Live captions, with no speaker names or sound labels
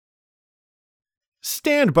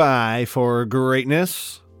Stand by for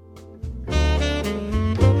greatness.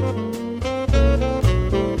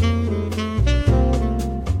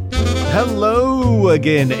 Hello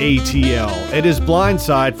again, ATL. It is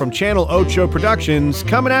Blindside from Channel Ocho Productions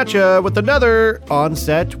coming at you with another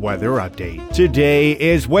on-set weather update. Today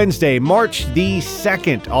is Wednesday, March the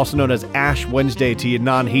 2nd, also known as Ash Wednesday to you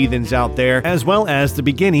non-heathens out there, as well as the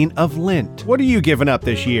beginning of Lent. What are you giving up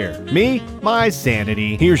this year? Me? My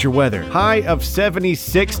sanity. Here's your weather. High of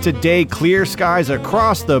 76 today, clear skies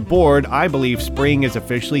across the board. I believe spring is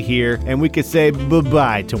officially here, and we could say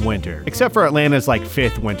bye-bye to winter. Except for Atlanta's like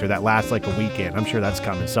fifth winter that lasts like a weekend. I'm sure that's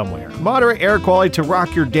coming somewhere. Moderate air quality to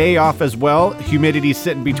rock your day off as well. Humidity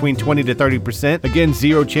sitting between 20 to 30%. Again,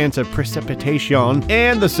 zero chance of precipitation.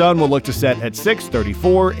 And the sun will look to set at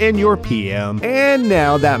 6:34 in your PM. And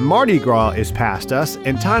now that Mardi Gras is past us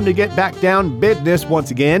and time to get back down business once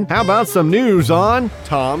again, how about some news on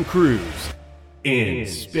Tom Cruise in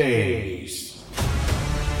space?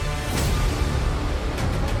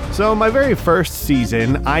 So my very first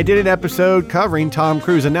season, I did an episode covering Tom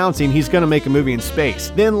Cruise announcing he's going to make a movie in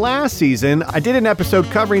space. Then last season, I did an episode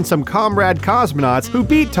covering some comrade cosmonauts who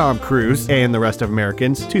beat Tom Cruise and the rest of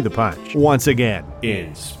Americans to the punch. Once again,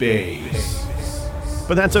 in space.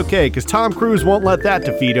 But that's okay, because Tom Cruise won't let that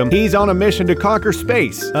defeat him. He's on a mission to conquer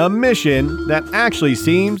space. A mission that actually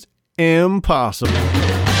seems impossible.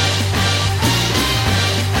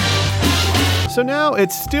 So now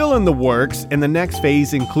it's still in the works, and the next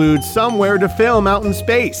phase includes somewhere to film out in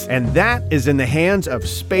space, and that is in the hands of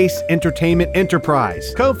Space Entertainment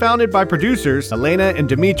Enterprise, co-founded by producers Elena and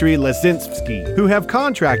Dmitry Lesinski, who have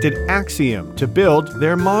contracted Axiom to build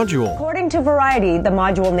their module. According to Variety, the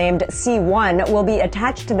module named C1 will be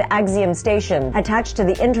attached to the Axiom station, attached to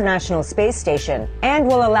the International Space Station, and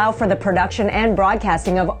will allow for the production and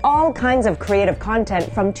broadcasting of all kinds of creative content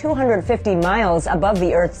from 250 miles above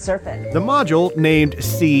the Earth's surface. The module, named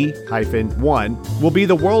C-1, will be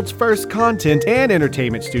the world's first content and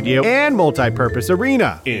entertainment studio and multi-purpose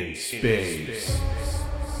arena in space.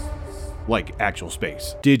 Like actual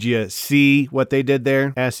space. Did you see what they did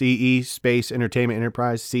there? SEE, Space Entertainment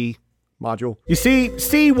Enterprise, C module. You see,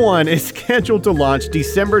 C1 is scheduled to launch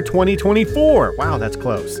December 2024. Wow, that's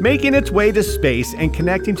close. Making its way to space and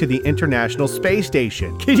connecting to the International Space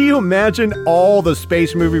Station. Can you imagine all the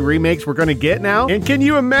space movie remakes we're gonna get now? And can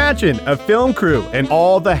you imagine a film crew and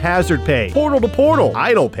all the hazard pay, portal to portal,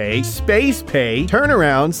 idle pay, space pay,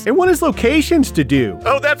 turnarounds, and what is locations to do?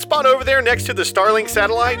 Oh, that spot over there next to the Starlink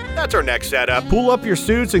satellite? That's our next setup. Pull up your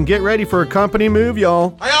suits and get ready for a company move,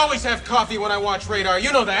 y'all. I always have coffee when I watch Radar.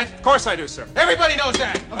 You know that. Of course I do, sir. Everybody knows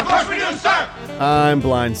that. Of course we do, sir. I'm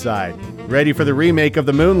Blindside. Ready for the remake of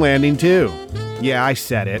the moon landing, too. Yeah, I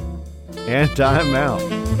said it. And I'm out.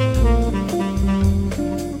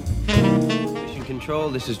 Mission Control,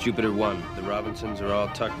 this is Jupiter 1. The Robinsons are all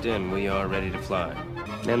tucked in. We are ready to fly.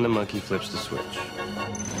 And the monkey flips the switch.